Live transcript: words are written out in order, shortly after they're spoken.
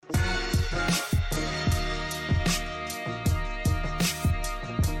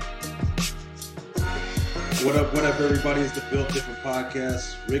What up, everybody? It's the Built Different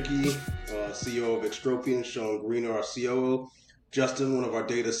Podcast. Ricky, CEO of Extropian, Sean Greener, our COO, Justin, one of our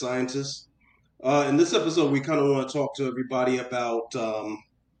data scientists. In this episode, we kind of want to talk to everybody about,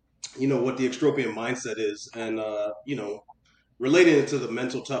 what the Extropian mindset is and, relating it to the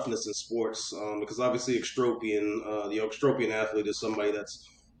mental toughness in sports. Because obviously the Extropian athlete is somebody that's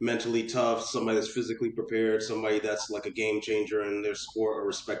mentally tough, somebody that's physically prepared, somebody that's like a game changer in their sport or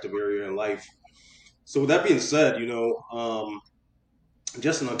respective area in life. So with that being said,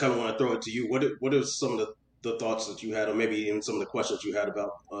 Justin, I kind of want to throw it to you. What are some of the thoughts that you had, or maybe even some of the questions you had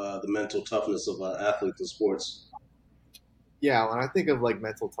about the mental toughness of athletes in sports? Yeah, when I think of like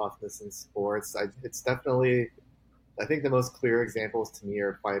mental toughness in sports, it's definitely, I think the most clear examples to me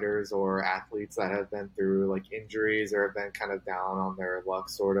are fighters or athletes that have been through like injuries or have been kind of down on their luck,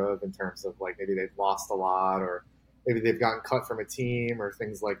 sort of, in terms of like maybe they've lost a lot or maybe they've gotten cut from a team or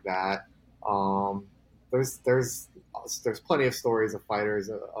things like that. Um, there's plenty of stories of fighters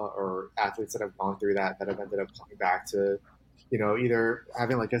or athletes that have gone through that have ended up coming back to, either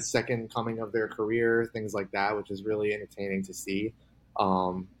having like a second coming of their career, things like that, which is really entertaining to see.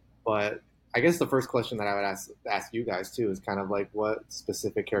 But I guess the first question that I would ask you guys too is kind of like, what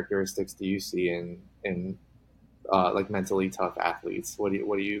specific characteristics do you see in like mentally tough athletes? How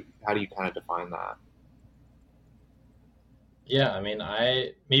do you kind of define that? Yeah, I mean,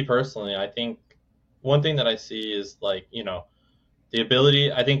 me personally, I think one thing that I see is like, the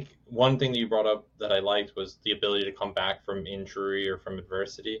ability. I think one thing that you brought up that I liked was the ability to come back from injury or from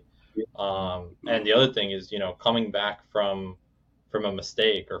adversity. And the other thing is, coming back from a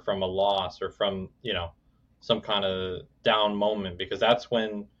mistake or from a loss or from, some kind of down moment, because that's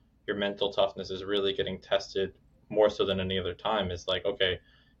when your mental toughness is really getting tested more so than any other time. It's like, okay,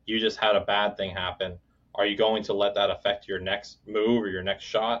 you just had a bad thing happen. Are you going to let that affect your next move or your next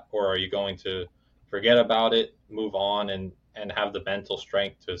shot, or are you going to forget about it, move on, and have the mental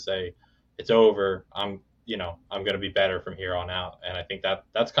strength to say it's over? I'm going to be better from here on out. And I think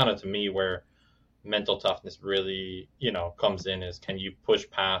that's kind of, to me, where mental toughness really, comes in, is can you push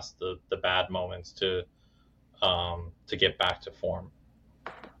past the bad moments to get back to form?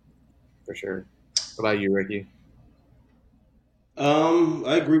 For sure. What about you, Ricky?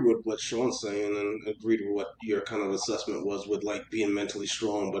 I agree with what Sean's saying, and agreed with what your kind of assessment was with like being mentally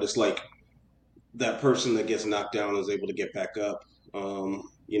strong. But it's like that person that gets knocked down is able to get back up.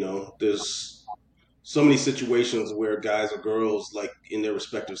 There's so many situations where guys or girls, like in their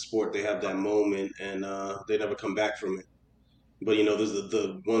respective sport, they have that moment and they never come back from it. But there's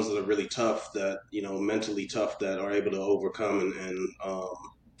the ones that are really tough, that mentally tough, that are able to overcome and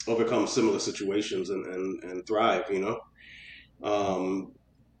overcome similar situations and thrive. Um,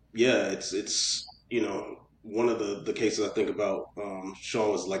 yeah, it's one of the cases I think about.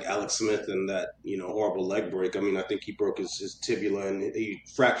 Sean, was like Alex Smith and that horrible leg break. I mean, I think he broke his tibia and he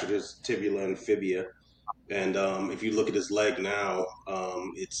fractured his tibia and fibia. And if you look at his leg now,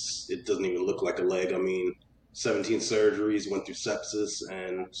 it doesn't even look like a leg. I mean, 17 surgeries, went through sepsis,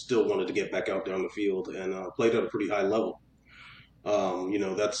 and still wanted to get back out there on the field and played at a pretty high level.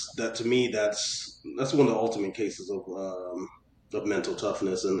 That to me, that's one of the ultimate cases of mental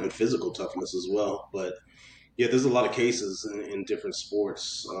toughness and physical toughness as well. But yeah, there's a lot of cases in different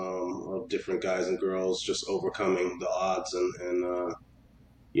sports of different guys and girls just overcoming the odds and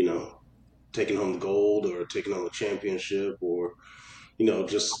you know taking home the gold or taking home the championship or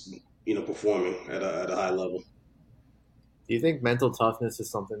just performing at a high level. Do you think mental toughness is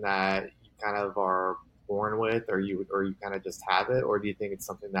something that you kind of are born with, or you kind of just have it, or do you think it's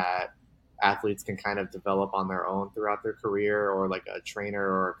something that athletes can kind of develop on their own throughout their career, or like a trainer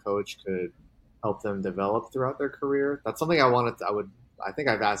or a coach could help them develop throughout their career? That's something I think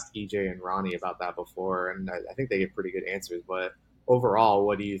I've asked EJ and Ronnie about that before, and I think they get pretty good answers. But overall,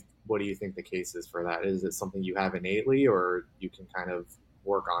 what do you think the case is for that? Is it something you have innately, or you can kind of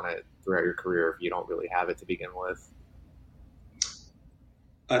work on it throughout your career if you don't really have it to begin with?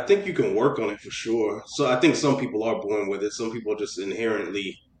 I think you can work on it for sure. So I think some people are born with it. Some people just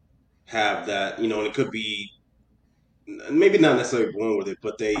inherently have that, and it could be maybe not necessarily born with it,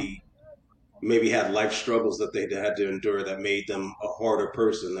 but they maybe had life struggles that they had to endure that made them a harder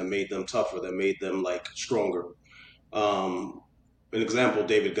person, that made them tougher, that made them like stronger. Um, an example,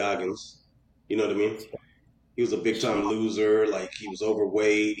 David Goggins. You know what I mean? He was a big time loser. Like he was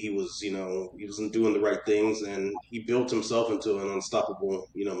overweight. He wasn't doing the right things, and he built himself into an unstoppable,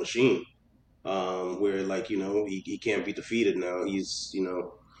 machine. Where like he can't be defeated now. He's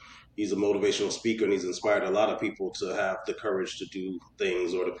a motivational speaker, and he's inspired a lot of people to have the courage to do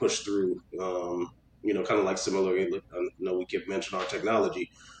things or to push through. Kind of like similarly, I know we keep mentioning our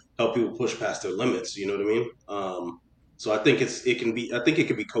technology, help people push past their limits. You know what I mean? So I think it can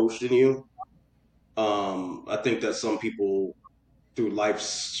be coached in you. I think that some people through life's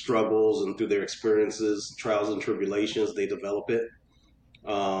struggles and through their experiences, trials and tribulations, they develop it.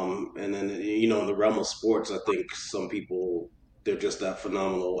 And then in the realm of sports, I think some people they're just that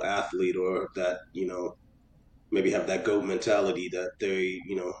phenomenal athlete or that maybe have that goat mentality that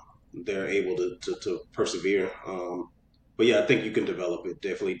they're able to persevere. But yeah, I think you can develop it.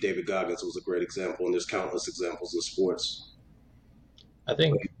 Definitely, David Goggins was a great example, and there's countless examples in sports. I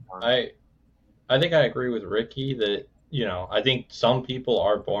think I I think I agree with Ricky that, I think some people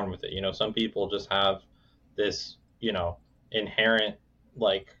are born with it. Some people just have this, inherent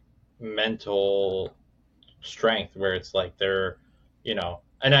like mental strength where it's like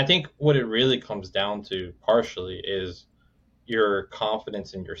and I think what it really comes down to partially is your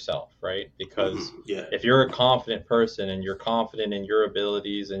confidence in yourself, right? Because Yeah. if you're a confident person and you're confident in your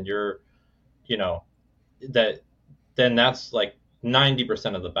abilities and you know, that then that's like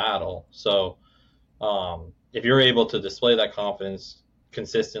 90% of the battle. So if you're able to display that confidence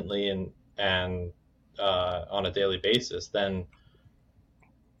consistently and on a daily basis, then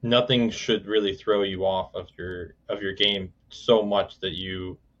nothing should really throw you off of your game so much that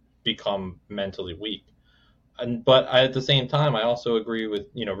you become mentally weak. But at the same time, I also agree with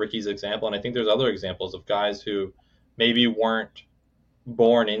Ricky's example, and I think there's other examples of guys who maybe weren't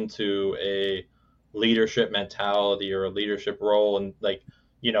born into a leadership mentality or a leadership role, and like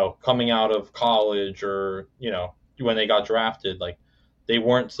coming out of college or when they got drafted, like they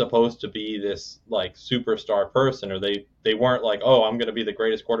weren't supposed to be this like superstar person, or they weren't like, oh, I'm going to be the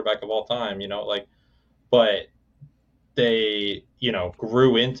greatest quarterback of all time, like, but they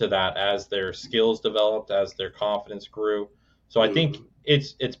grew into that as their skills developed, as their confidence grew. So I think Hmm.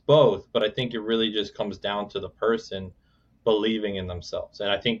 it's both, but I think it really just comes down to the person believing in themselves.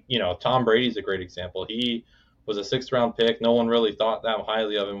 And I think Tom Brady's a great example. He was a sixth round pick. No one really thought that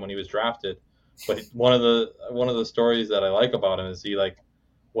highly of him when he was drafted. But one of the stories that I like about him is he like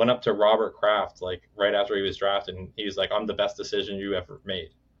went up to Robert Kraft like right after he was drafted, and he was like, "I'm the best decision you ever made."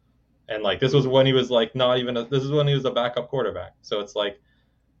 And like this was when he was like not even this is when he was a backup quarterback. So it's like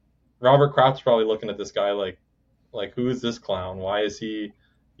Robert Kraft's probably looking at this guy like who is this clown? Why is he,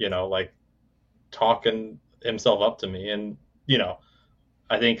 like talking himself up to me? And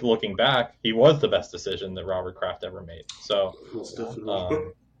I think looking back, he was the best decision that Robert Kraft ever made. So Most definitely.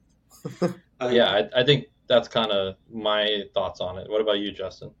 um, I yeah, I think that's kind of my thoughts on it. What about you,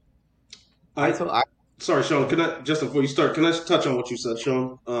 Justin? I I told I sorry, Sean. Can I just before you start? Can I touch on what you said,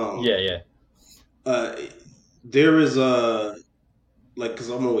 Sean? Yeah, yeah. Uh, there is a like because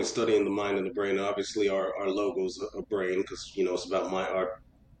I'm always studying the mind and the brain. Obviously, our logo's a brain because it's about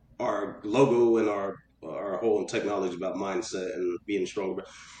our logo and our whole technology about mindset and being stronger.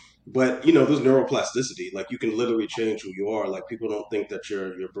 But there's neuroplasticity. Like you can literally change who you are. Like people don't think that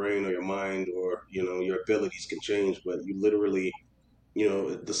your brain or your mind or your abilities can change, but you literally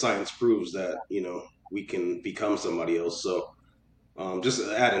the science proves that we can become somebody else. So just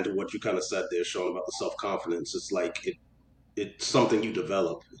adding to what you kind of said there, Sean, about the self confidence, it's like it's something you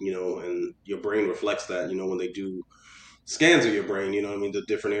develop, and your brain reflects that, when they do scans of your brain, I mean, the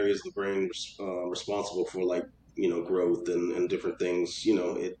different areas of the brain responsible for like, growth and different things,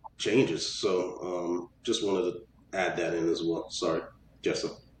 it changes. So just wanted to add that in as well. Sorry,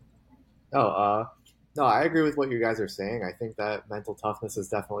 Jessica. no, no, I agree with what you guys are saying. I think that mental toughness is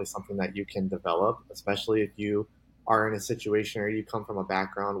definitely something that you can develop, especially if you are in a situation or you come from a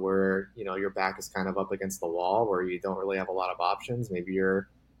background where your back is kind of up against the wall, where you don't really have a lot of options. Maybe you're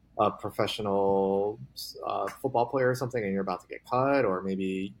a professional football player or something, and you're about to get cut, or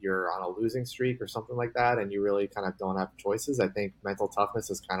maybe you're on a losing streak or something like that, and you really kind of don't have choices. I think mental toughness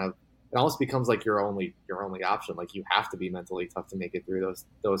is kind of it almost becomes like your only option. Like you have to be mentally tough to make it through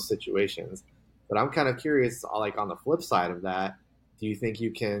those situations. But I'm kind of curious, like on the flip side of that, do you think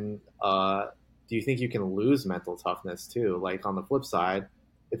you can do you think you can lose mental toughness too? Like on the flip side,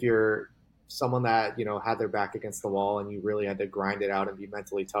 if you're someone that had their back against the wall and you really had to grind it out and be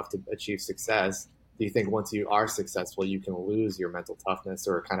mentally tough to achieve success, do you think once you are successful you can lose your mental toughness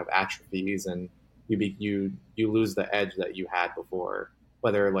or kind of atrophies and you lose the edge that you had before,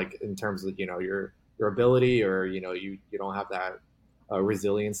 whether like in terms of your ability or you don't have that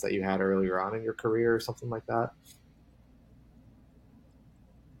resilience that you had earlier on in your career or something like that?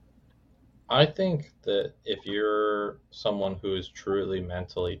 I think that if you're someone who is truly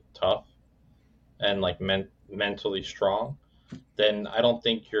mentally tough and like mentally strong, then I don't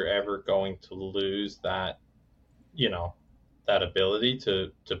think you're ever going to lose you know, that ability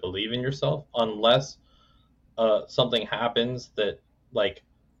to believe in yourself unless something happens that like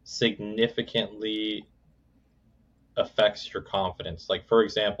significantly affects your confidence. Like, for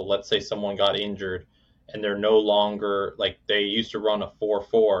example, let's say someone got injured and they're no longer like they used to run a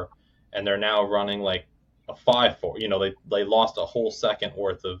 4.4 and they're now running like a 5.4. They lost a whole second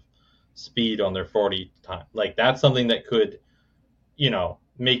worth of speed on their 40 time. Like, that's something that could,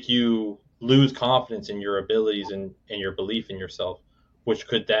 make you lose confidence in your abilities and your belief in yourself, which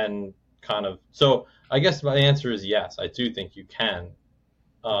could then kind of. So, I guess my answer is yes. I do think you can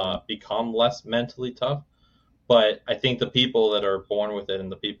become less mentally tough, but I think the people that are born with it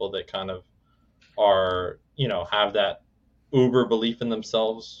and the people that kind of are, have that uber belief in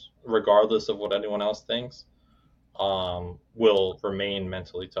themselves, regardless of what anyone else thinks, will remain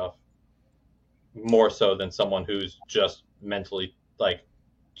mentally tough more so than someone who's just mentally like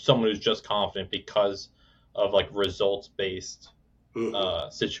someone who's just confident because of like results based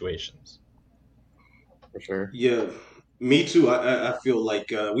situations. For sure. Yeah, me too. I feel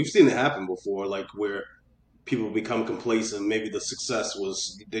like we've seen it happen before, like where people become complacent. Maybe the success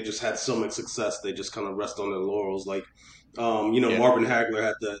was they just had so much success they just kind of rest on their laurels. Like, Yeah. Marvin Hagler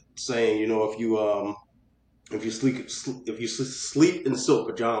had that saying, if you sleep in silk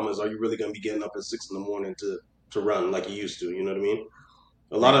pajamas, are you really going to be getting up at 6 in the morning to run like you used to? You know what I mean?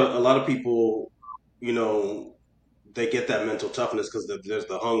 Right. A lot of people, you know, they get that mental toughness because there's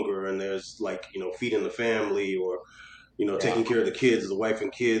the hunger and there's like feeding the family or Yeah. taking care of the kids, the wife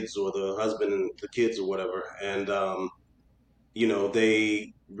and kids, or the husband and the kids or whatever. And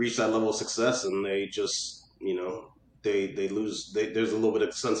they reach that level of success and they just they lose. There's a little bit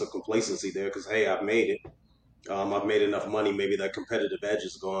of sense of complacency there because hey, I've made it. I've made enough money. Maybe that competitive edge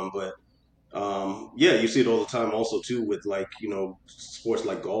is gone, but yeah, you see it all the time also too with like, sports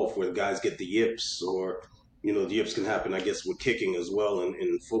like golf where guys get the yips or, the yips can happen, I guess, with kicking as well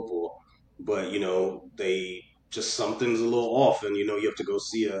in football. But, they just something's a little off and, you have to go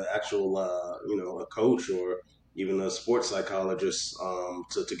see a actual, a coach or even a sports psychologist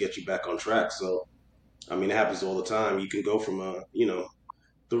to get you back on track. So, I mean, it happens all the time. You can go from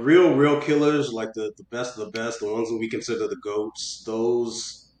the real killers, like the best of the best, the ones that we consider the goats,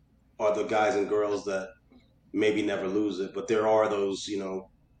 those are the guys and girls that maybe never lose it. But there are those,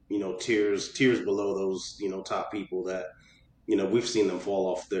 tiers below those, top people that we've seen them fall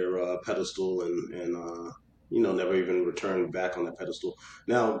off their pedestal and never even return back on that pedestal.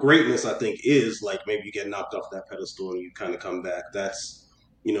 Now, greatness, I think, is like maybe you get knocked off that pedestal and you kind of come back. That's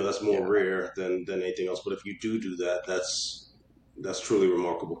more Yeah. rare than anything else. But if you do that, that's truly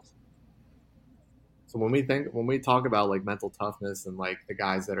remarkable. So when we talk about like mental toughness and like the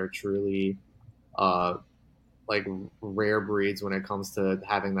guys that are truly uh like rare breeds when it comes to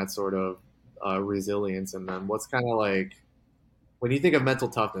having that sort of resilience in them, what's kind of like when you think of mental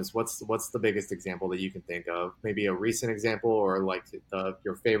toughness, what's the biggest example that you can think of? Maybe a recent example or like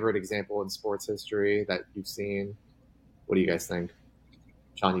your favorite example in sports history that you've seen. What do you guys think?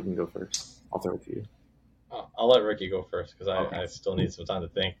 Sean, you can go first. I'll throw it to you. I'll let Ricky go first because Okay. I still need some time to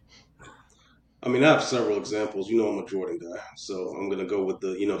think. I mean, I have several examples. I'm a Jordan guy, so I'm gonna go with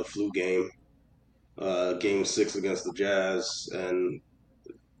the flu game, game 6 against the Jazz, and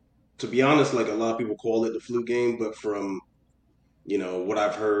to be honest, like a lot of people call it the flu game, but from what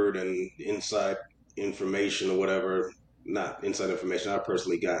I've heard and inside information or whatever, not inside information I've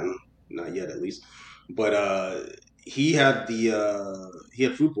personally gotten, not yet at least, but he had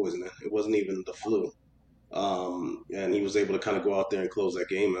food poisoning. It wasn't even the flu, and he was able to kind of go out there and close that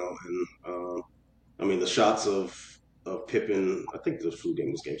game out. And I mean, the shots of Pippen, I think the flu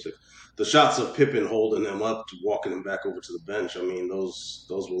game was game 6. The shots of Pippen holding him up, walking him back over to the bench. I mean, those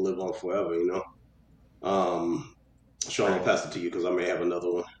will live on forever. Um, Sean, I'll Right. pass it to you because I may have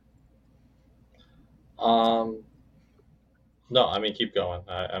another one. Um, no, I mean keep going.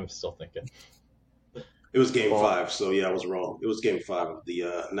 I'm still thinking. It was game Well, 5, so yeah, I was wrong. It was game 5 of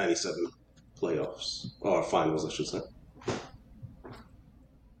the 97 playoffs, or finals, I should say.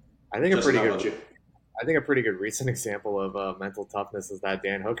 I think a Justin, pretty how good about you? I think a pretty good recent example of mental toughness is that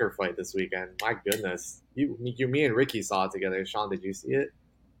Dan Hooker fight this weekend. My goodness, me and Ricky saw it together. Sean, did you see it?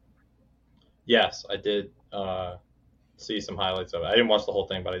 Yes, I did see some highlights of it. I didn't watch the whole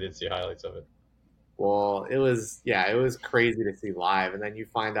thing, but I did see highlights of it. Well, it was crazy to see live, and then you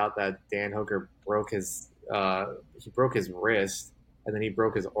find out that Dan Hooker he broke his wrist, and then he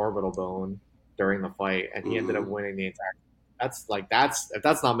broke his orbital bone during the fight, and he ended up Hmm. winning the entire. That's if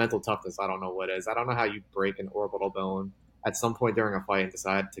that's not mental toughness, I don't know what is. I don't know how you break an orbital bone at some point during a fight and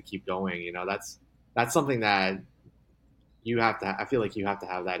decide to keep going. That's something that you have to. I feel like you have to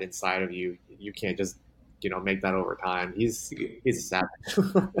have that inside of you. You can't just make that over time. He's a savage.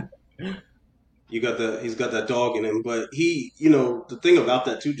 He's got that dog in him. But the thing about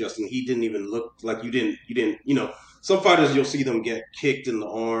that too, Justin, he didn't even look like you didn't. Some fighters you'll see them get kicked in the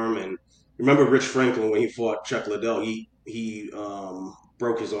arm, and remember Rich Franklin when he fought Chuck Liddell, he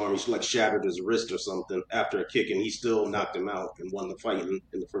broke his arm, he like shattered his wrist or something after a kick, and he still knocked him out and won the fight in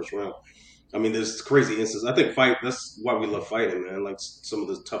the first round. I mean, there's crazy instances. I think that's why we love fighting, man. Like some of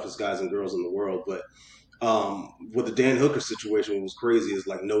the toughest guys and girls in the world, but with the Dan Hooker situation, what was crazy is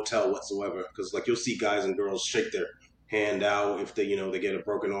like no tell whatsoever. Because like you'll see guys and girls shake their hand out if they get a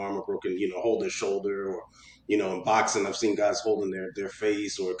broken arm or broken hold their shoulder, or in boxing I've seen guys holding their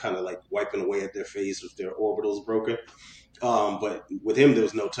face or kind of like wiping away at their face if their orbital's broken. But with him there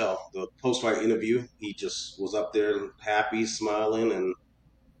was no tell. The post fight interview, he just was up there happy, smiling, and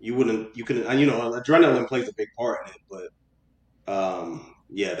you couldn't adrenaline plays a big part in it, but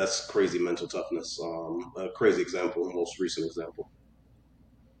yeah, that's crazy mental toughness. A crazy example, most recent example.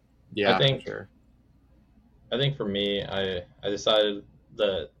 I Yeah, for think sure. I think for me, I decided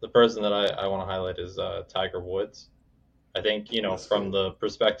the person that I want to highlight is Tiger Woods. I think That's from good. the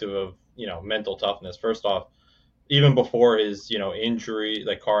perspective of mental toughness. First off, even before his injury,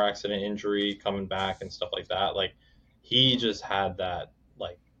 like car accident injury, coming back and stuff like that, like he just had that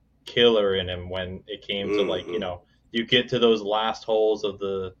like killer in him when it came to like Hmm. you get to those last holes of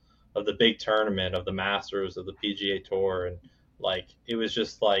the big tournament of the Masters of the PGA Tour, and like it was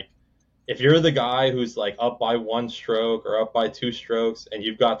just like if you're the guy who's like up by one stroke or up by two strokes and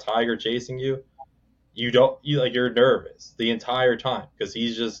you've got Tiger chasing you, you're nervous the entire time because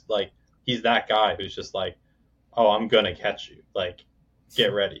he's just like he's that guy who's just like, oh, I'm gonna catch you, like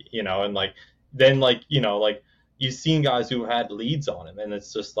get ready, and like then like like you've seen guys who had leads on him and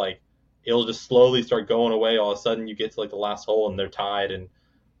it's just like it'll just slowly start going away. All of a sudden you get to like the last hole and they're tied, and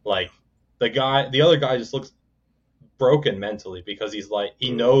like the other guy just looks broken mentally because he's like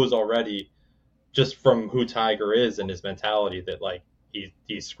he Hmm. knows already just from who Tiger is and his mentality that like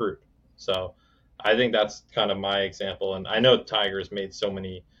he's screwed. So I think that's kind of my example, and I know Tiger's made so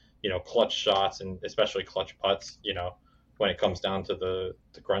many clutch shots and especially clutch putts. When it comes down to the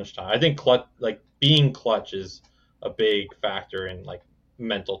crunch time, I think clutch like being clutch is a big factor in like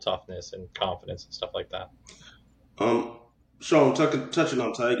mental toughness and confidence and stuff like that. Um, Sean, touching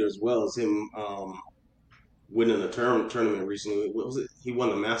on Tiger as well as him winning a tournament recently. What was it? He won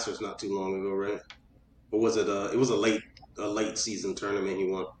the Masters not too long ago, right? Or was it? It was a late season tournament he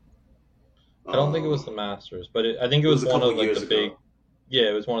won. I don't think it was Um, the Masters, but I think it it was was a one couple of like the years ago. big. Yeah,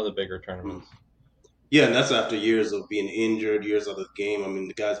 it was one of the bigger Hmm. tournaments. Yeah, and that's after years of being injured, years of the game. I mean,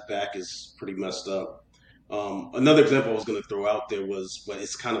 the guy's back is pretty messed up. Another example I was going to throw out there was, but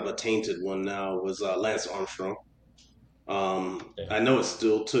it's kind of a tainted one now, was Lance Armstrong. Yeah. I know it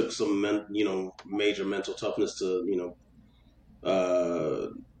still took some, major mental toughness to,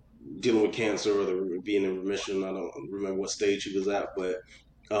 dealing with cancer or being in remission. I don't remember what stage he was at, but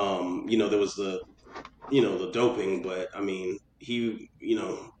there was the doping. But I mean,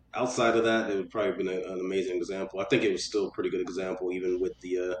 outside of that, it would probably have been an amazing example. I think it was still a pretty good example, even with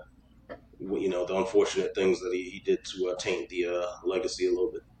the unfortunate things that he did to taint the legacy a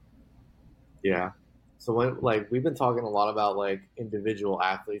little bit. Yeah. So when like we've been talking a lot about like individual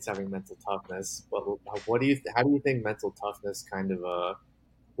athletes having mental toughness, but how do you think mental toughness kind of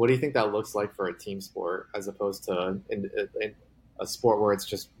what do you think that looks like for a team sport as opposed to in a sport where it's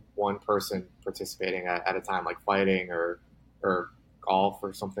just one person participating at a time, like fighting or golf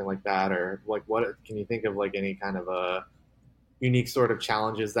or something like that, or like what can you think of like any kind of a unique sort of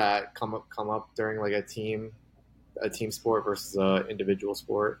challenges that come up during like a team sport versus a individual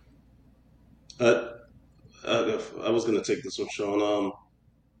sport? Uh, I was going to take this one, Sean.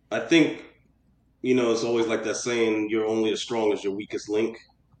 I think it's always like that saying, "You're only as strong as your weakest link."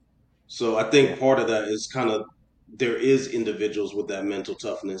 So I Yeah, think part of that is kind of there is individuals with that mental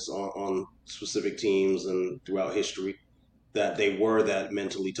toughness on specific teams and throughout history that they were that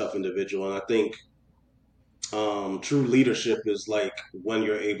mentally tough individual. And I think true leadership is like when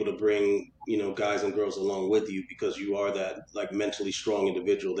you're able to bring guys and girls along with you because you are that like mentally strong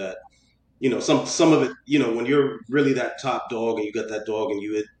individual that some of it when you're really that top dog and you got that dog and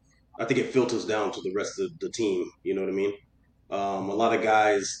I think it filters down to the rest of the team. You know what I mean? A lot of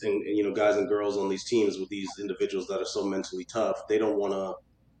guys and guys and girls on these teams with these individuals that are so mentally tough, they don't want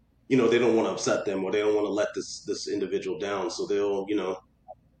to upset them or they don't want to let this individual down. So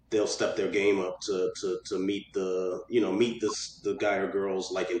they'll step their game up to meet the guy or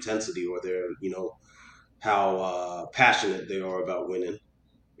girl's like intensity or their how passionate they are about winning.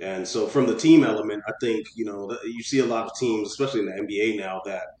 And so from the team element, I think you see a lot of teams, especially in the NBA now,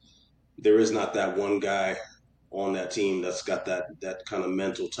 that there is not that one guy on that team that's got that kind of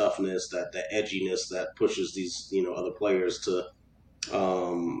mental toughness, that edginess that pushes these other players to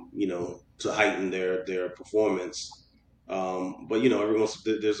heighten their performance. But every once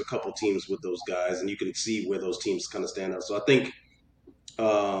there's a couple teams with those guys, and you can see where those teams kind of stand out. So I think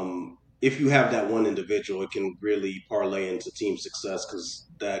if you have that one individual, it can really parlay into team success because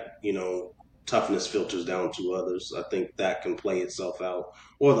that toughness filters down to others. I think that can play itself out,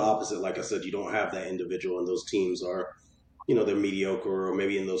 or the opposite. Like I said, you don't have that individual, and those teams are they're mediocre, or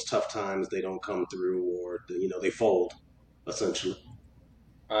maybe in those tough times they don't come through, or they fold essentially.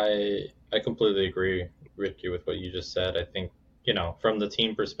 I completely agree, Ricky, with what you just said. I think from the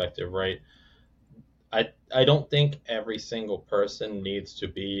team perspective, right? I don't think every single person needs to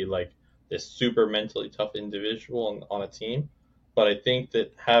be like this super mentally tough individual on a team, but I think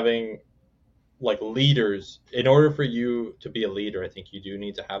that having like leaders, in order for you to be a leader, I think you do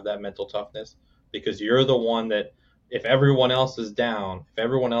need to have that mental toughness because you're the one that if everyone else is down, if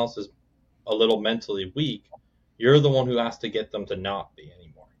everyone else is a little mentally weak, you're the one who has to get them to not be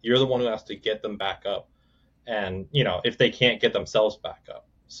anymore. You're the one who has to get them back up. And, if they can't get themselves back up.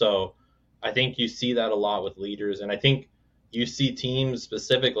 So I think you see that a lot with leaders. And I think you see teams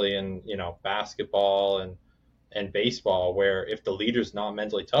specifically in, basketball and baseball where if the leader's not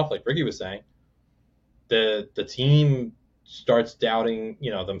mentally tough, like Ricky was saying, the team starts doubting,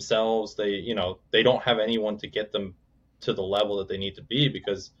 themselves. They don't have anyone to get them to the level that they need to be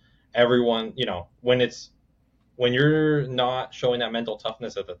because everyone, when you're not showing that mental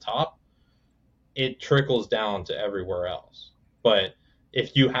toughness at the top, it trickles down to everywhere else. But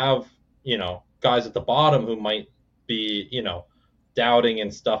if you have, guys at the bottom who might be, doubting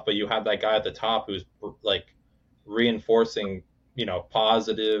and stuff, but you have that guy at the top who's like reinforcing,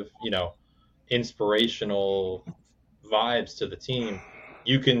 positive, inspirational vibes to the team,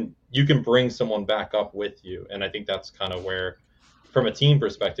 you can bring someone back up with you. And I think that's kind of where, from a team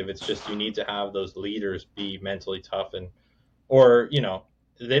perspective, it's just you need to have those leaders be mentally tough or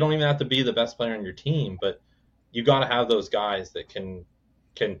they don't even have to be the best player on your team, but you got to have those guys that can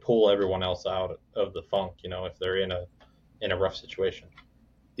pull everyone else out of the funk, if they're in a rough situation.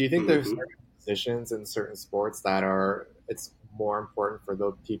 Do you think there's Hmm. certain positions in certain sports that it's more important for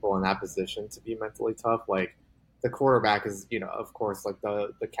the people in that position to be mentally tough? Like the quarterback is, of course, like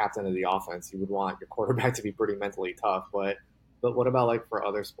the captain of the offense. You would want your quarterback to be pretty mentally tough, but what about like for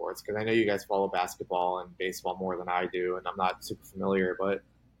other sports? Because I know you guys follow basketball and baseball more than I do, and I'm not super familiar. But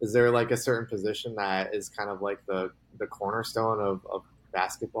is there like a certain position that is kind of like the cornerstone of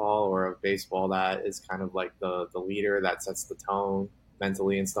basketball or of baseball that is kind of like the leader that sets the tone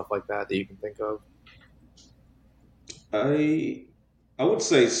mentally and stuff like that that you can think of? I I would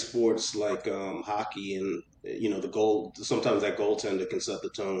say sports like hockey and the goal. Sometimes that goaltender can set the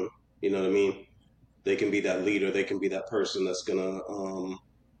tone. You know what I mean? They can be that leader. They can be that person that's gonna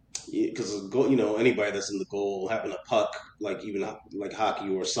because anybody that's in the goal having a puck, like even like hockey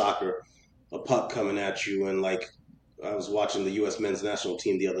or soccer, a puck coming at you, and like I was watching the U.S. men's national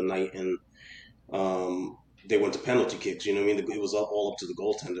team the other night, and they went to penalty kicks. You know what I mean? It was all up to the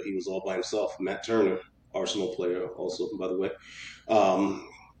goaltender. He was all by himself. Matt Turner, Arsenal player, also by the way. Um,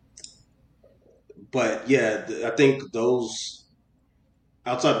 but yeah, I think those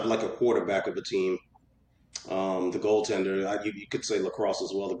outside of like a quarterback of the team, the goaltender, you could say lacrosse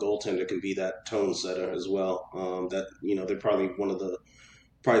as well. The goaltender can be that tone setter as well. That they're probably one of the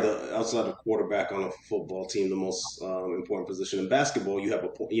probably the outside of quarterback on a football team, the most important position. In basketball, you have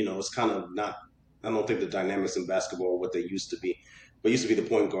it's kind of not. I don't think the dynamics in basketball are what they used to be. But it used to be the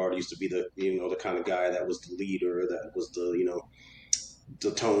point guard. It used to be the kind of guy that was the leader, that was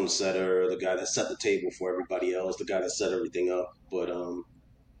the tone setter, the guy that set the table for everybody else, the guy that set everything up. But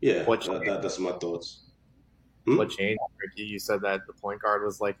yeah, What that's my thoughts. Hmm? what changed, Ricky? You said that the point guard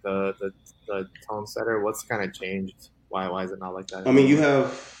was like the tone setter. What's kind of changed? Why is it not like that I mean, anymore?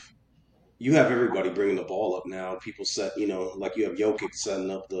 you have everybody bringing the ball up now. People set, like you have Jokic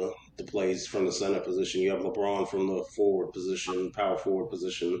setting up the plays from the center position. You have LeBron from the forward position, power forward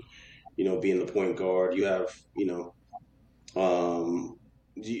position, being the point guard. You have, I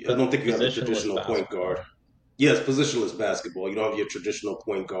don't think you have the Positionless traditional point guard. basketball. Yes, positionless basketball. You don't have your traditional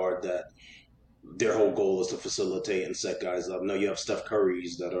point guard that their whole goal is to facilitate and set guys up. No, you have Steph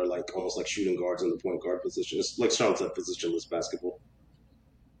Curry's that are like almost like shooting guards in the point guard position. It's like Sean said, positionless basketball.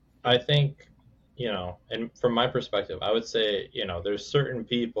 I think, and from my perspective, I would say, there's certain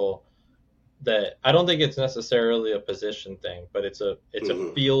people that I don't think it's necessarily a position thing, but it's a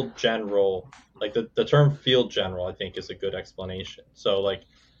Hmm. field general. Like the term field general, I think is a good explanation. So like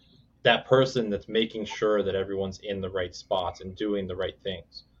that person that's making sure that everyone's in the right spots and doing the right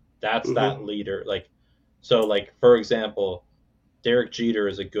things. That's that Hmm. leader. Like So like for example, Derek Jeter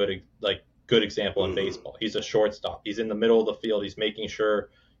is a good example in Hmm. baseball. He's a shortstop. He's in the middle of the field. He's making sure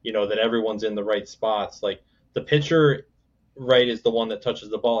that everyone's in the right spots. Like the pitcher, right, is the one that touches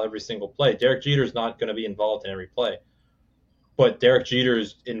the ball every single play. Derek Jeter's not going to be involved in every play, but Derek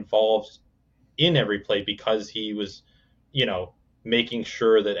Jeter's involved in every play because he was, you know, making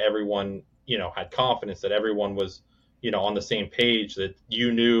sure that everyone, had confidence, that everyone was, on the same page, that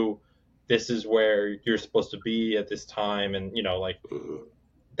you knew this is where you're supposed to be at this time, and like Hmm.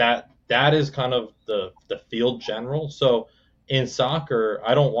 that is kind of the field general. So in soccer,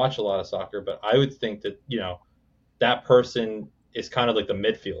 I don't watch a lot of soccer, but I would think that that person is kind of like the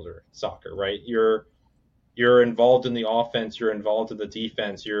midfielder in soccer, right? You're involved in the offense, you're involved in the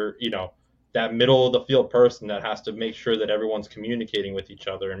defense, you're that middle of the field person that has to make sure that everyone's communicating with each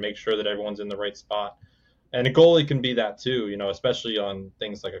other and make sure that everyone's in the right spot. And a goalie can be that too, especially on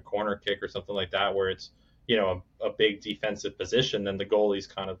things like a corner kick or something like that, where it's a big defensive position. Then the goalie's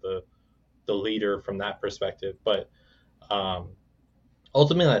kind of the leader from that perspective. But um,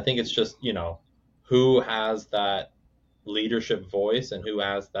 ultimately, I think it's just who has that leadership voice and who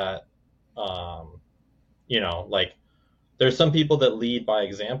has that um, like there's some people that lead by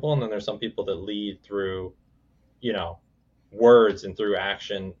example, and then there's some people that lead through you know words and through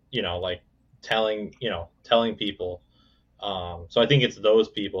action. Like telling people. So I think it's those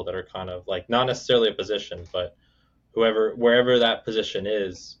people that are kind of like not necessarily a position, but wherever that position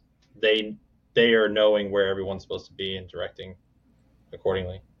is, they they are knowing where everyone's supposed to be and directing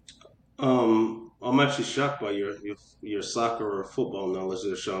accordingly. I'm actually shocked by your soccer or football knowledge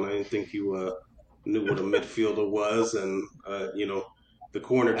there, Sean. I didn't think you knew what a midfielder was, and the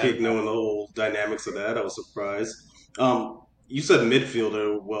corner And kick, knowing the whole dynamics of that. I was surprised. You said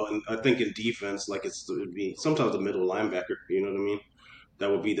midfielder. Well, I think in defense, like it would be sometimes the middle linebacker. You know what I mean? That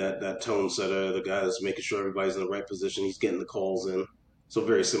would be that tone setter, the guy that's making sure everybody's in the right position. He's getting the calls in. So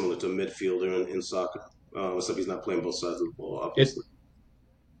very similar to a midfielder in soccer, except he's not playing both sides of the ball, It obviously.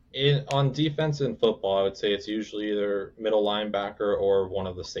 on defense in football, I would say it's usually either middle linebacker or one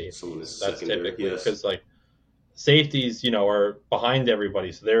of the Someone safeties. is That's secondary, typically yes. because like safeties, are behind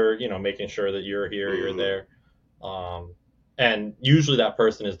everybody, so they're making sure that you're here, you're Hmm. there, um, and usually that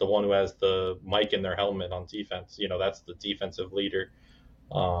person is the one who has the mic in their helmet on defense. That's the defensive leader.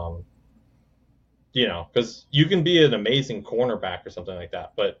 Um, because you can be an amazing cornerback or something like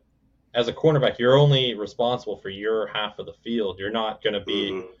that, but as a cornerback, you're only responsible for your half of the field. You're not going to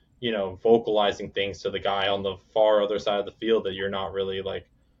be, Hmm. vocalizing things to the guy on the far other side of the field that you're not really like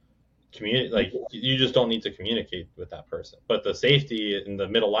communicate. Like you just don't need to communicate with that person. But the safety and the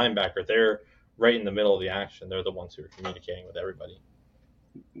middle linebacker, they're right in the middle of the action. They're the ones who are communicating with everybody.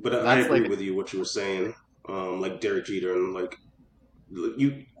 But I that's agree like, with you what you were saying. Like Derek Jeter and like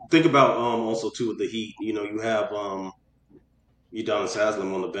you think about also too with the Heat. You have Udonis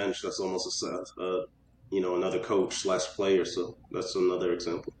Haslam on the bench. That's almost another coach slash player. So that's another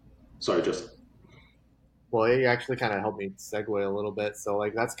example. Sorry, Justin. well, it actually kind of helped me segue a little bit. So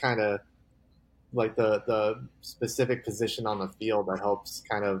like that's kind of like the specific position on the field that helps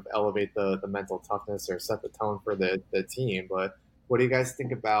kind of elevate the mental toughness or set the tone for the team. But what do you guys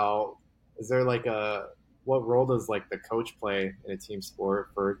think about? Is there like a what role does like the coach play in a team sport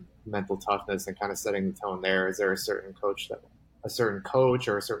for mental toughness and kind of setting the tone there? Is there a certain coach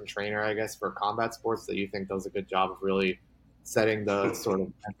or a certain trainer, I guess, for combat sports that you think does a good job of really setting the sort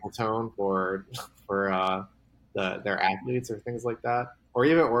of mental tone for for their athletes or things like that? Or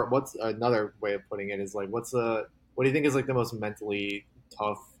even, or what's another way of putting it is like, what do you think is like the most mentally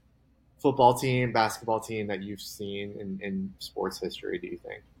tough football team, basketball team that you've seen in sports history? Do you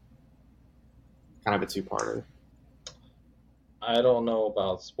think? Kind of a two-parter. I don't know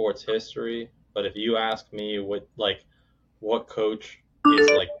about sports history, but if you ask me what coach is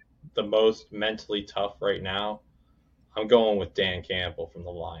like the most mentally tough right now, I'm going with Dan Campbell from the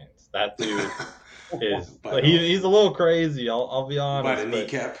Lions. That dude is Bite like off he's a little crazy. I'll be by the honest,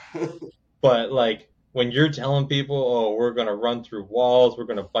 kneecap. but like when you're telling people, oh, we're gonna run through walls, we're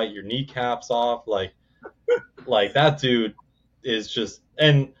gonna bite your kneecaps off, like that dude is just.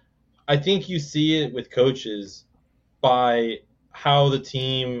 And I think you see it with coaches by how the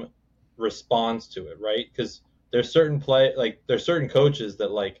team responds to it, right? Because there's certain coaches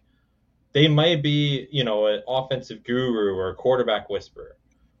that like they might be, an offensive guru or a quarterback whisperer.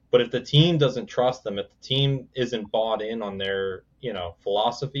 But if the team doesn't trust them, if the team isn't bought in on their,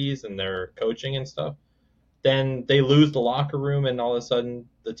 philosophies and their coaching and stuff, then they lose the locker room and all of a sudden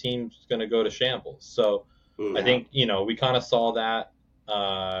the team's going to go to shambles. So I Hmm. think, we kind of saw that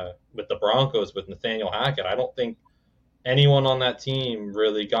with the Broncos with Nathaniel Hackett. I don't think anyone on that team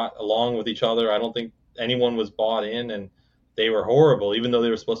really got along with each other. I don't think anyone was bought in, and they were horrible, even though they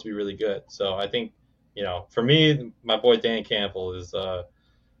were supposed to be really good. So I think, for me, my boy Dan Campbell is the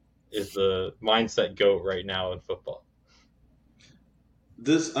mindset goat right now in football.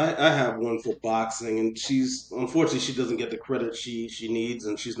 I have one for boxing, and she's unfortunately she doesn't get the credit she needs,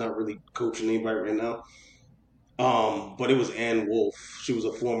 and she's not really coaching anybody right now. But it was Ann Wolf. She was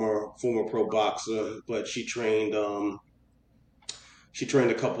a former pro boxer, but she trained a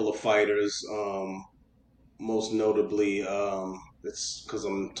couple of fighters. Most notably, it's because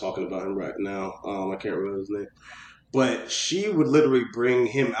I'm talking about him right now. I can't remember his name, but she would literally bring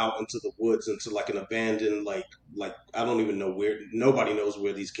him out into the woods, into like an abandoned, like I don't even know where. Nobody knows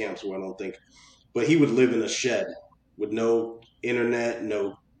where these camps were. I don't think, but he would live in a shed with no internet,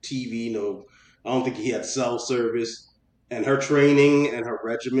 no TV, no. I don't think he had cell service. And her training and her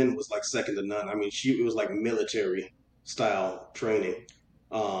regimen was like second to none. I mean, it was like military style training.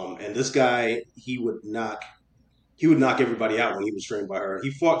 And this guy, he would knock everybody out when he was trained by her.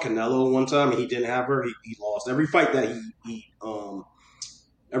 He fought Canelo one time and he didn't have her. He lost every fight that he fought.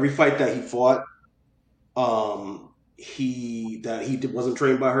 He wasn't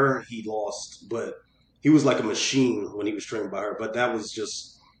trained by her. He lost, but he was like a machine when he was trained by her. But that was just.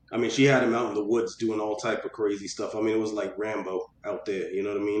 I mean, she had him out in the woods doing all type of crazy stuff. I mean, it was like Rambo out there. You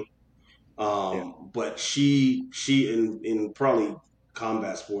know what I mean? Yeah, But she in probably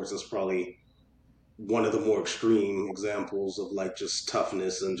combat sports, that's probably one of the more extreme examples of like just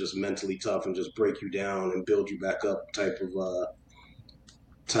toughness and just mentally tough and just break you down and build you back up type of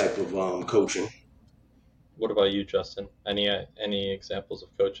coaching. What about you, Justin? Any examples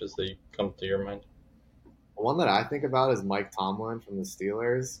of coaches that come to your mind? one that I think about is Mike Tomlin from the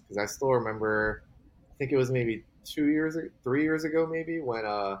Steelers because I still remember. I think it was maybe 2 years, 3 years ago, maybe when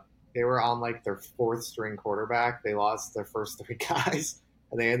they were on like their fourth string quarterback. They lost their first three guys,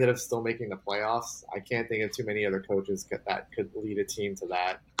 and they ended up still making the playoffs. I can't think of too many other coaches that could lead a team to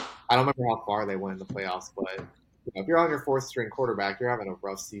that. I don't remember how far they went in the playoffs, but if you're on your fourth string quarterback, you're having a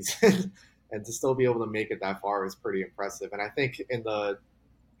rough season, and to still be able to make it that far is pretty impressive. And I think in the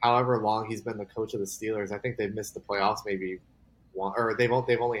however long he's been the coach of the Steelers, I think they've missed the playoffs maybe one, or they've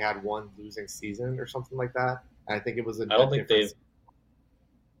only had one losing season or something like that. And I think it was I don't a think difference.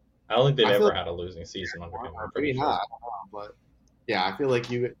 I don't think they've I feel ever like had a losing season under him. I'm pretty maybe not, sure. I don't know, but yeah, I feel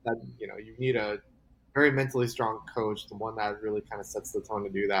like you need a very mentally strong coach, the one that really kind of sets the tone to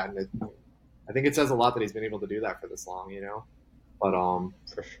do that. And I think it says a lot that he's been able to do that for this long, you know. But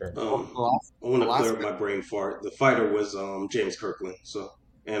For sure. I want the to clear last up my brain fart. The fighter was James Kirkland. So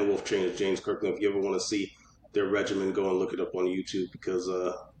and Wolf trained James Kirkland. If you ever want to see their regimen, go and look it up on YouTube because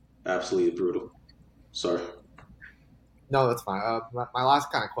absolutely brutal. Sorry. no, that's fine. My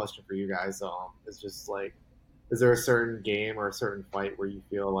last kind of question for you guys is just like, is there a certain game or a certain fight where you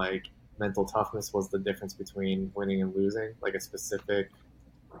feel like mental toughness was the difference between winning and losing, like a specific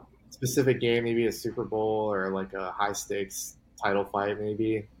game, maybe a Super Bowl or like a high stakes title fight,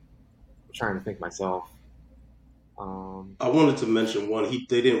 maybe. I'm trying to think myself. Um, I wanted to mention one.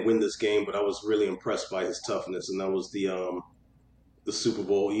 They didn't win this game, but I was really impressed by his toughness, and that was the Super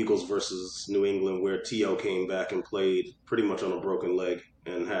Bowl Eagles versus New England, where T.O. came back and played pretty much on a broken leg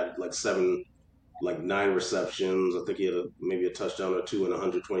and had like 9 receptions. I think he had maybe a touchdown or two and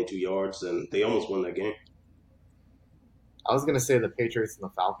 122 yards, and they almost won that game. I was gonna say the Patriots and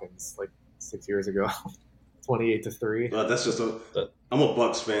the Falcons like 6 years ago, 28-3. That's just a. But I'm a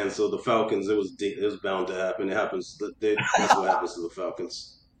Bucks fan, so the Falcons. It was bound to happen. It happens. That's what happens to the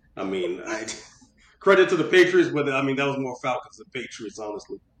Falcons. I mean, credit to the Patriots, but I mean that was more Falcons than Patriots,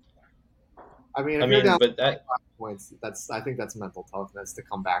 honestly. I mean, I if you're mean, down but that 5 points, I think that's mental toughness to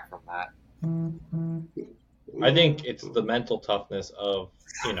come back from that. I think it's the mental toughness of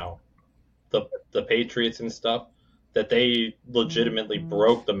you know the Patriots and stuff that they legitimately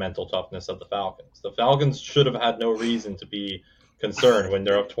broke the mental toughness of the Falcons. The Falcons should have had no reason to be concerned when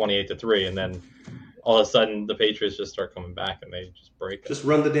they're up 28-3, and then all of a sudden the Patriots just start coming back and they just break them. Just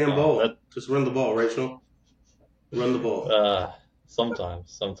run the damn ball. That Just run the ball, Rachel. Run the ball.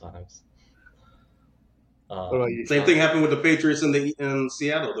 sometimes. What about you, Same Sean? thing happened with the Patriots in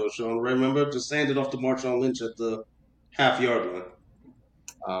Seattle, though, Sean. Remember, just handed off to Marshawn Lynch at the half-yard line.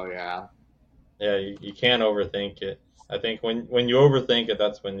 Oh yeah, Yeah, you can't overthink it. I think when you overthink it,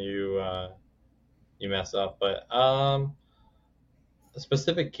 that's when you mess up. But a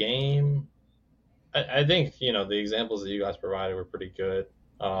specific game, I think the examples that you guys provided were pretty good.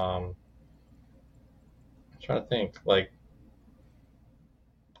 I'm trying to think. Like,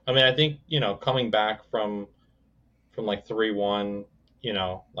 I mean, I think coming back from like 3-1,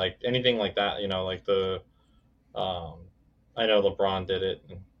 like anything like that, like the um, I know LeBron did it,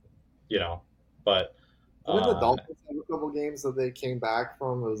 and, but Didn't the Uh, Dolphins have a couple games that they came back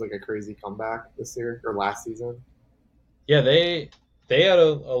from? It was like a crazy comeback this year or last season. yeah, they had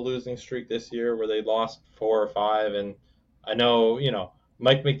a losing streak this year where they lost 4 or 5, and I know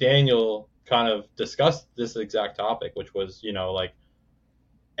Mike McDaniel kind of discussed this exact topic, which was like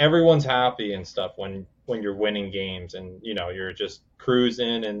everyone's happy and stuff when you're winning games and you're just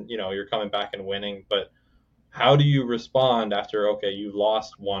cruising and you're coming back and winning, but how do you respond after you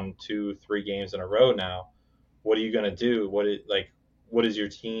lost 1, 2, 3 games in a row now? What are you going to do? What is your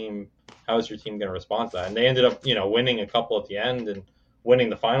team? How is your team going to respond to that? And they ended up winning a couple at the end and winning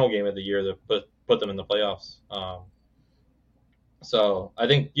the final game of the year that put them in the playoffs. So I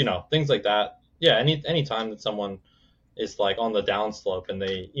think things like that. Yeah, any time that someone is like on the downslope and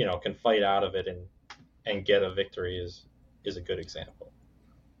they can fight out of it and get a victory is a good example.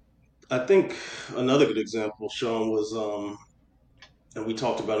 I think another good example, Sean, was and we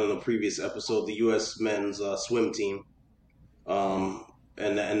talked about in a previous episode, the U.S. men's swim team, and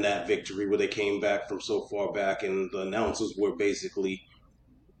that victory where they came back from so far back, and the announcers were basically,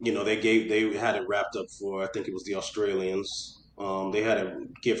 they had it wrapped up for, I think it was the Australians. They had a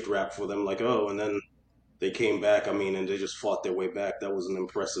gift wrap for them, like, oh, and then they came back. I mean, and they just fought their way back. That was an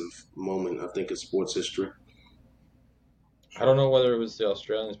impressive moment, I think, in sports history. I don't know whether it was the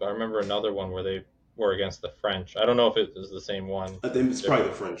Australians, but I remember another one where they were against the French. I don't know if it was the same one I or think it's probably the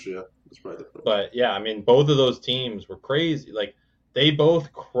different. French. Yeah, it's probably the French. But yeah, I mean, both of those teams were crazy. Like they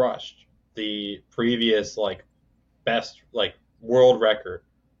both crushed the previous best world record.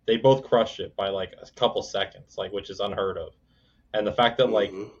 They both crushed it by like a couple seconds, which is unheard of. And the fact that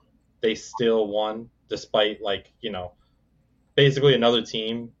Hmm. they still won despite basically another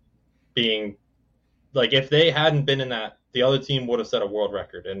team being if they hadn't been in that, the other team would have set a world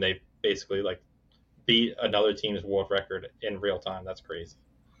record, and they basically beat another team's world record in real time. That's crazy.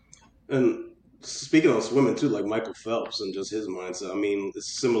 And speaking of swimming too, like Michael Phelps and just his mindset. I mean,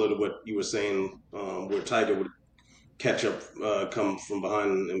 it's similar to what you were saying, where Tiger would catch up, come from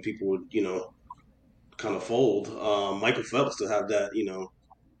behind, and people would, kind of fold. Michael Phelps to have that,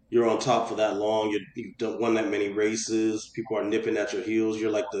 you're on top for that long. You've won that many races. People are nipping at your heels.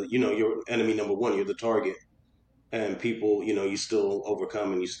 You're like you're enemy number one. You're the target, and people, you still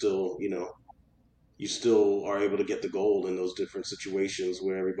overcome, and you still are able to get the gold in those different situations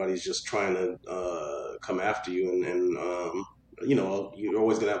where everybody's just trying to come after you, and you're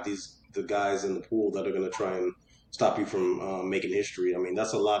always gonna have the guys in the pool that are gonna try and stop you from making history. I mean,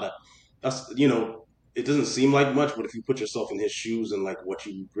 that's a lot of that's it doesn't seem like much, but if you put yourself in his shoes and like what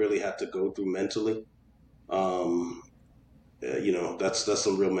you really have to go through mentally, um, that's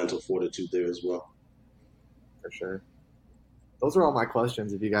some real mental fortitude there as well. For sure. Those are all my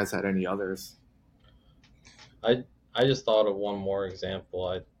questions. If you guys had any others, I just thought of one more example.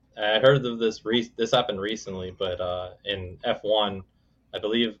 I heard of this. This happened recently, but in F1, I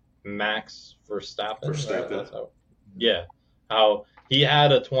believe Max For Verstappen. stepping. That's how. Yeah, how he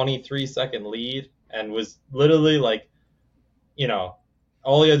had a 23-second lead and was literally you know,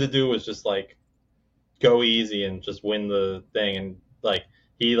 all he had to do was just go easy and just win the thing, and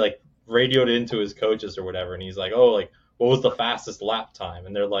he radioed into his coaches or whatever, and he's like, oh, what was the fastest lap time?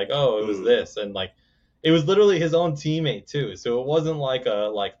 And they're like, oh, it was Mm, this, and it was literally his own teammate too. So it wasn't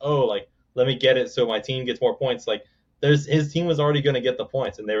let me get it so my team gets more points. There's his team was already going to get the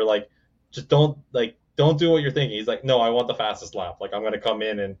points, and they were like, just don't do what you're thinking. He's like, no, I want the fastest lap. I'm going to come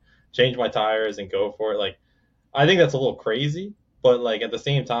in and change my tires and go for it. I think that's a little crazy, but at the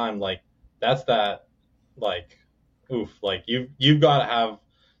same time, that's that like oof, you've got to have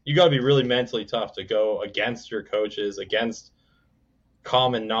you got to be really mentally tough to go against your coaches, against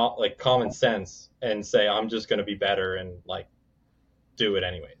common sense, and say I'm just going to be better and do it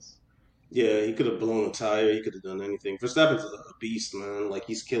anyways. yeah, he could have blown a tire. He could have done anything. Verstappen's a beast, man. Like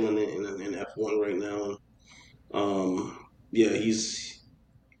he's killing it in F1 right now. And, yeah, he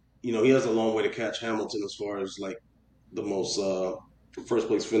has a long way to catch Hamilton as far as like the most first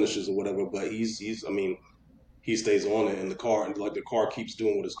place finishes or whatever. But I mean, he stays on it, and the car keeps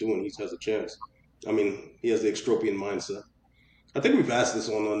doing what it's doing. He has a chance. I mean, he has the Extropian mindset. I think we've asked this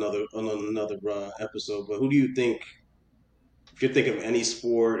on another episode, but who do you think, if you think of any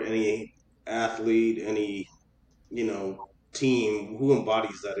sport, any athlete, any team, who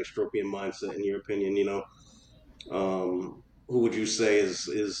embodies that Extropian mindset in your opinion? Who would you say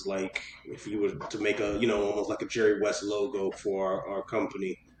is like, if you were to make a almost like a Jerry West logo for our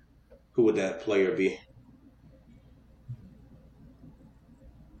company, who would that player be?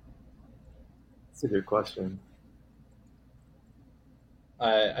 it's a good question.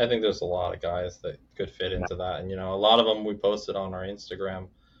 I think there's a lot of guys that could fit into that, and a lot of them we posted on our Instagram,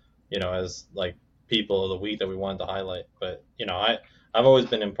 as people of the week that we wanted to highlight. But I've always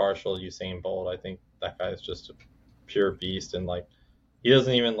been impartial to Usain Bolt. I think that guy is just a pure beast, and like he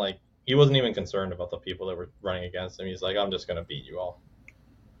wasn't even concerned about the people that were running against him. He's like, I'm just gonna beat you all.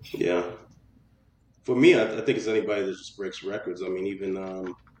 Yeah. For me, I think it's anybody that just breaks records. I mean, even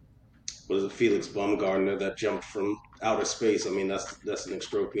what is it, Felix Baumgartner that jumped from outer space. I mean, that's an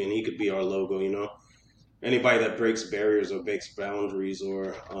extropian. He could be our logo, you know. Anybody that breaks barriers or breaks boundaries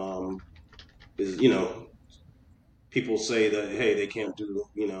or is, you know, people say that hey, they can't do,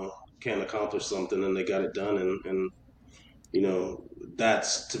 you know, can't accomplish something and they got it done, and you know,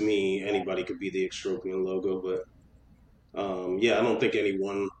 that's to me anybody could be the extropian logo, but yeah, I don't think any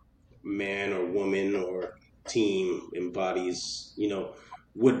one man or woman or team embodies, you know,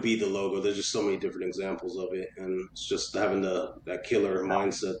 would be the logo. There's just so many different examples of it, and it's just having that killer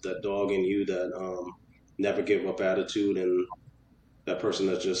mindset, that dog in you, that never give up attitude, and that person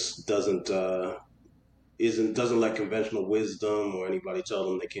that just doesn't let conventional wisdom or anybody tell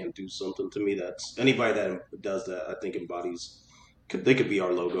them they can't do something. To me, that's anybody that does that. I think embodies. They could be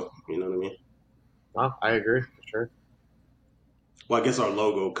our logo. You know what I mean? No, I agree for sure. Well, I guess our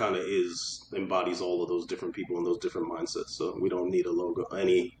logo kind of embodies all of those different people and those different mindsets. So we don't need a logo,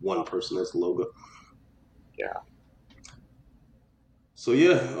 any one person as a logo. Yeah. So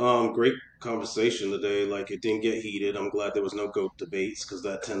yeah, great conversation today. Like it didn't get heated. I'm glad there was no goat debates because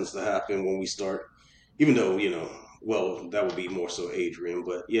that tends to happen when we start. Even though you know, well, that would be more so Adrian,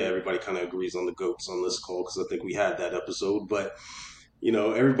 but yeah, everybody kind of agrees on the goats on this call because I think we had that episode. But you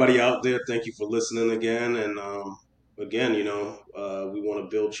know, everybody out there, thank you for listening again. And again, you know, we want to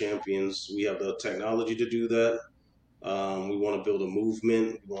build champions. We have the technology to do that. We want to build a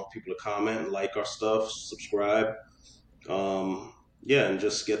movement. We want people to comment, like our stuff, subscribe. Yeah, and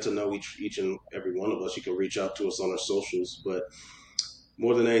just get to know each and every one of us. You can reach out to us on our socials. But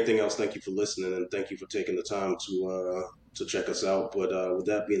more than anything else, thank you for listening and thank you for taking the time to check us out. But with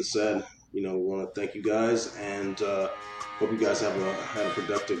that being said, you know, we want to thank you guys and hope you guys had a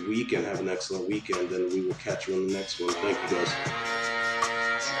productive week and have an excellent weekend. And we will catch you on the next one. Thank you guys.